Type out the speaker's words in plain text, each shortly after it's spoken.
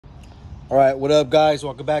All right, what up guys,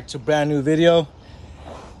 welcome back to a brand new video.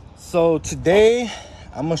 So today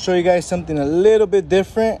I'm gonna show you guys something a little bit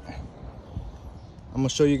different. I'm gonna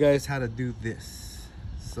show you guys how to do this.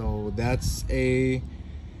 So that's a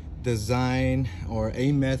design or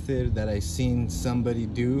a method that I seen somebody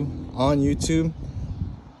do on YouTube.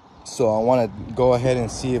 So I want to go ahead and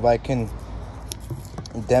see if I can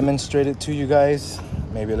demonstrate it to you guys.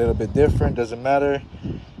 Maybe a little bit different, doesn't matter.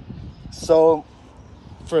 So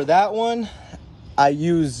for that one, I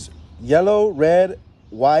use yellow, red,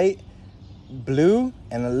 white, blue,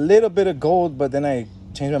 and a little bit of gold, but then I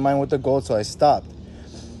changed my mind with the gold, so I stopped.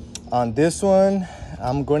 On this one,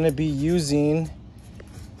 I'm going to be using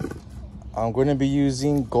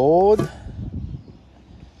gold,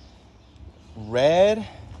 red,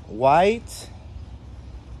 white,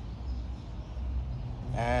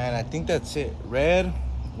 and I think that's it. Red,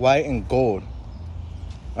 white, and gold.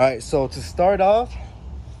 All right, so to start off,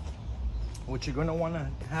 what you're gonna want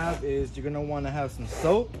to have is you're gonna want to have some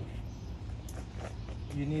soap.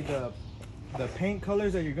 You need the paint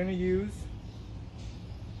colors that you're gonna use,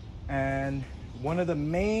 and one of the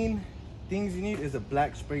main things you need is a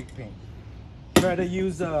black spray paint. Try to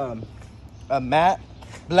use a matte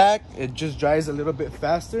black. It just dries a little bit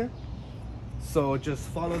faster. So just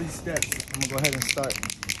follow these steps. I'm gonna go ahead and start.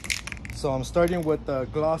 So I'm starting with the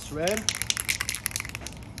gloss red.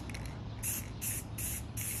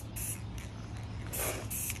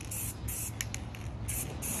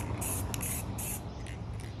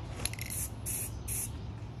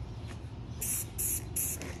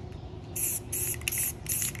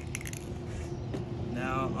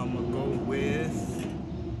 Now I'm gonna go with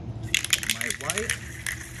my white.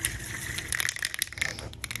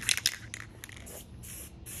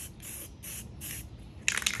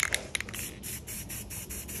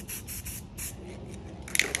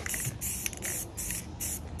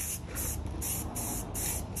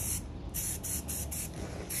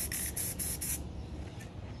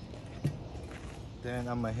 Then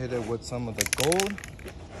I'm gonna hit it with some of the gold.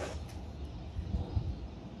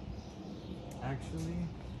 Actually,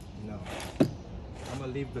 no. I'm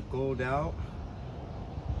gonna leave the gold out.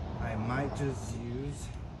 I might just use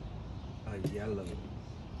a yellow.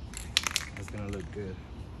 That's gonna look good.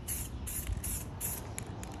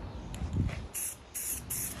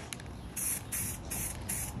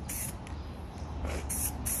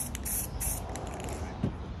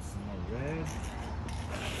 Some more red.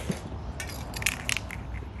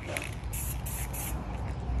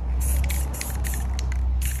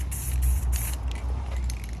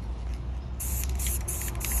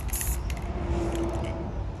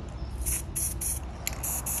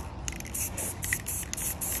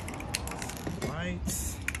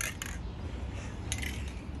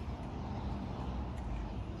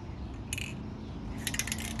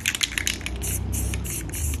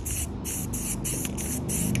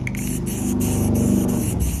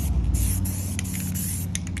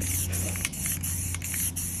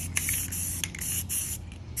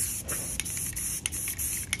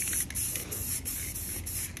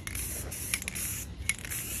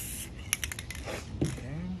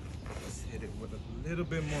 A little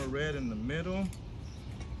bit more red in the middle.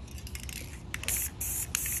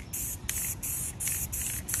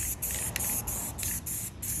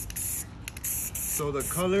 So the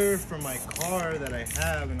color for my car that I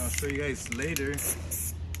have, and I'll show you guys later,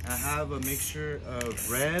 I have a mixture of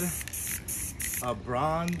red, a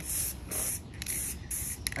bronze,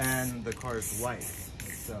 and the car is white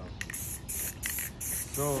itself.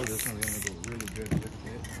 So this one's gonna go really good with it.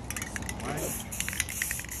 White.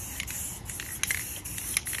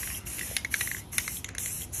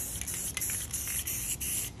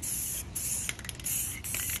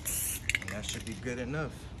 That should be good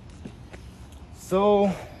enough.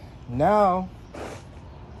 So now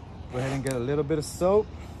go ahead and get a little bit of soap,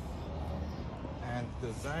 and the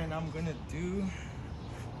design I'm gonna do,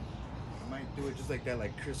 I might do it just like that,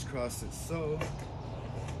 like crisscross it. So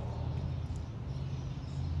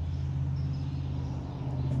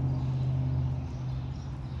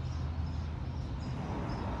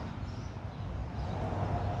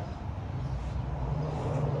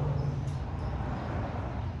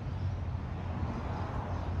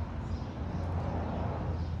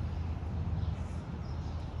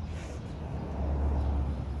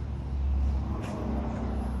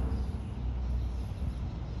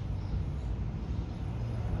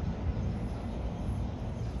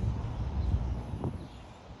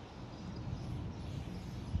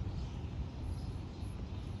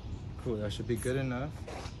cool, that should be good enough.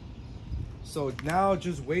 So now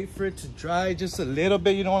just wait for it to dry just a little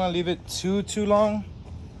bit. You don't want to leave it too long.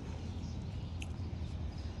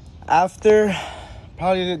 After,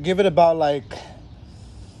 probably give it about like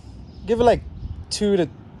 2 to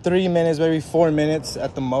 3 minutes, maybe 4 minutes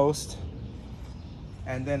at the most.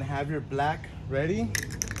 And then have your black ready.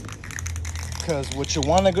 Because what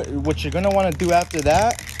you're gonna want to do after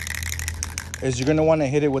that is you're gonna want to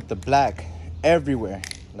hit it with the black everywhere,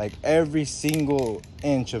 like every single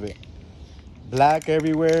inch of it, black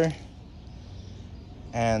everywhere,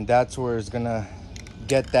 and that's where it's gonna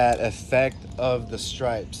get that effect of the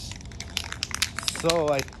stripes. So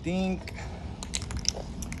I think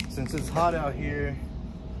since it's hot out here,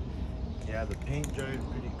 yeah, the paint dries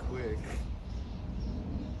pretty quick,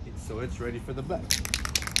 so it's ready for the black.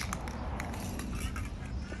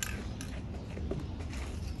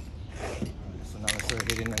 So now let's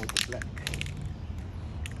start hitting it with the black.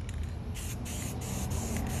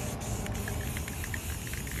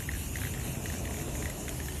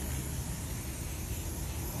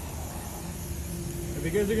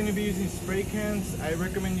 If you guys are going to be using spray cans, I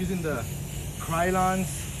recommend using the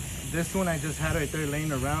Krylons. This one I just had right there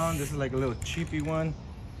laying around. This is like a little cheapy one.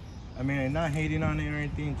 I mean, I'm not hating on it or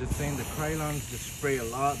anything, just saying the Krylons just spray a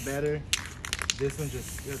lot better. This one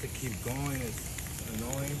just, you have to keep going, it's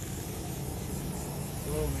annoying.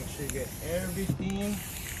 So make sure you get everything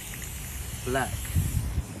black.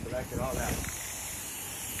 Black it all out.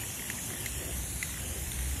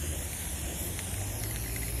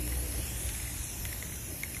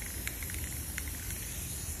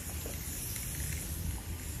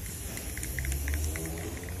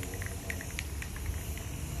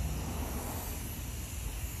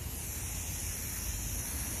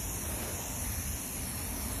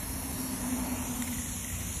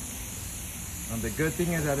 The good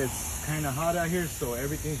thing is that it's kind of hot out here, so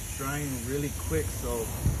everything's drying really quick. So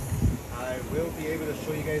I will be able to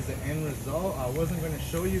show you guys the end result. I wasn't going to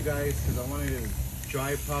show you guys because I wanted it to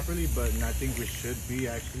dry properly, but I think we should be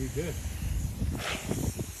actually good.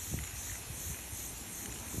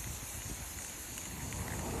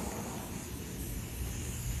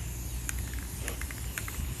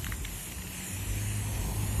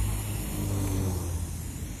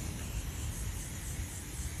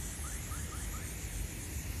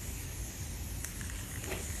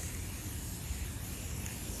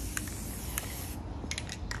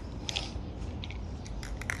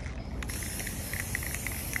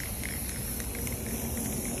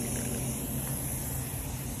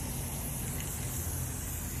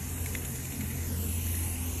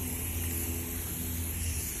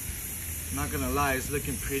 Not gonna lie, it's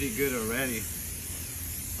looking pretty good already.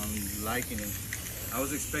 I'm liking it. I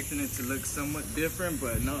was expecting it to look somewhat different,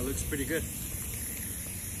 but no, it looks pretty good.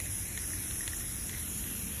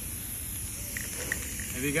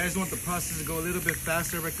 If you guys want the process to go a little bit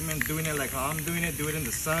faster, I recommend doing it like how I'm doing it. Do it in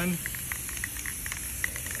the sun.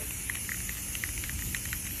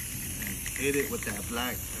 And hit it with that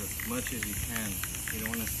black as much as you can. You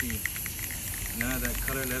don't want to see none of that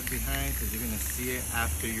color left behind, because you're going to see it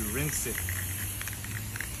after you rinse it.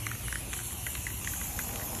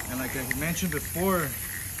 And like I mentioned before,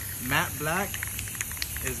 matte black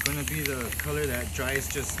is going to be the color that dries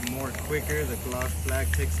just more quicker. The gloss black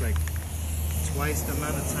takes like twice the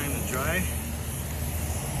amount of time to dry.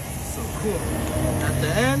 So cool. At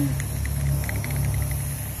the end,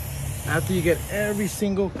 after you get every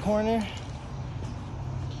single corner,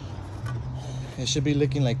 it should be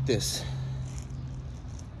looking like this.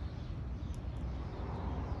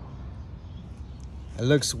 It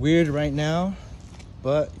looks weird right now,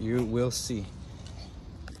 but you will see.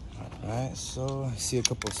 All right, so I see a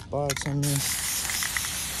couple spots on this.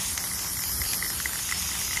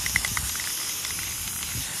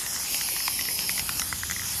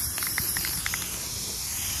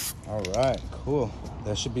 All right, cool.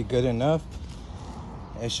 That should be good enough.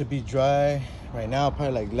 It should be dry right now,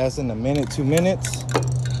 probably like less than a minute, 2 minutes.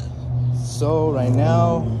 So right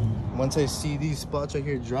now, once I see these spots right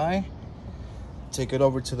here dry, take it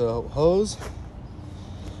over to the hose,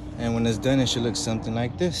 and when it's done, it should look something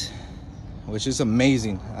like this, which is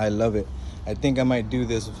amazing. I love it. I think I might do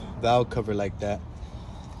this valve cover like that.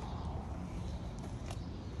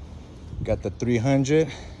 Got the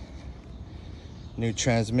 300, new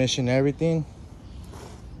transmission, everything.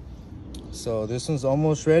 So this one's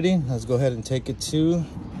almost ready. Let's go ahead and take it to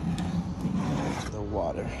the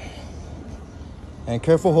water. And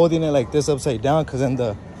careful holding it like this upside down, because then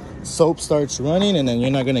the soap starts running and then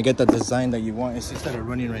you're not gonna get the design that you want. It's just started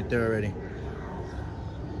running right there already.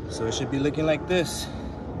 So it should be looking like this.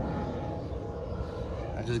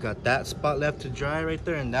 I just got that spot left to dry right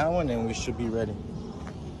there and that one, and we should be ready.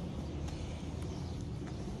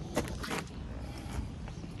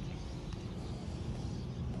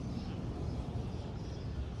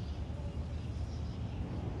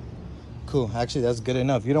 cool. Actually, that's good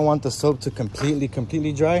enough. You don't want the soap to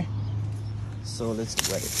completely dry. So let's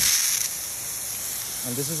wet it.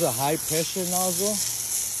 And this is a high pressure nozzle.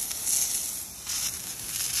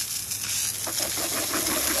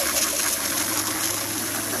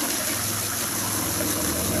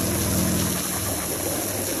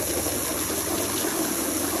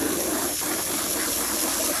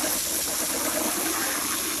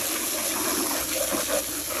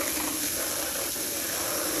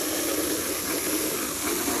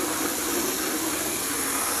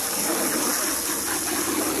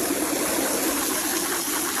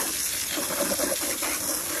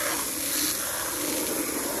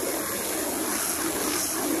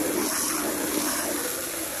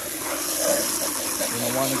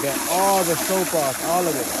 I want to get all the soap off, all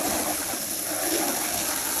of it.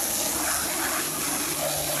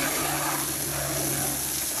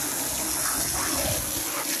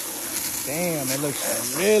 Damn, it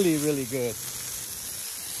looks really good.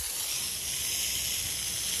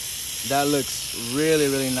 That looks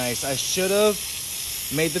really nice. I should have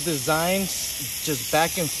made the designs just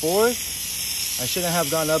back and forth. I shouldn't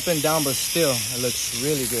have gone up and down, but still, it looks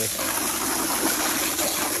really good.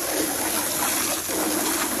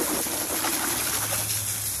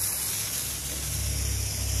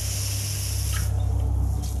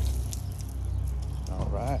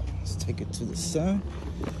 Let's take it to the sun,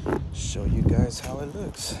 show you guys how it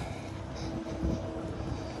looks.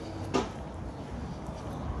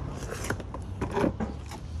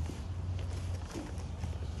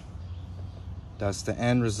 That's the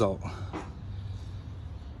end result.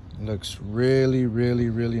 It looks really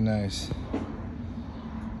nice.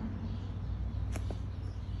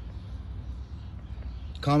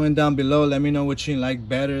 Comment down below, let me know what you like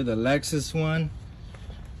better, the Lexus one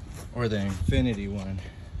or the Infiniti one.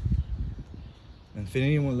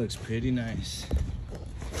 Infiniti one looks pretty nice.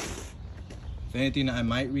 If anything, I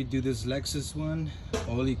might redo this Lexus one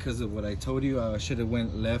only because of what I told you. I should have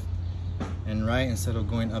went left and right instead of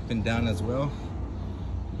going up and down as well.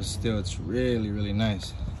 But still, it's really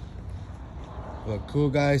nice. But cool,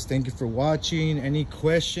 guys, thank you for watching. Any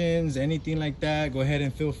questions, anything like that, go ahead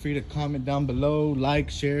and feel free to comment down below. Like,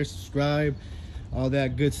 share, subscribe, all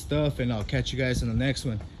that good stuff, and I'll catch you guys in the next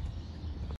one.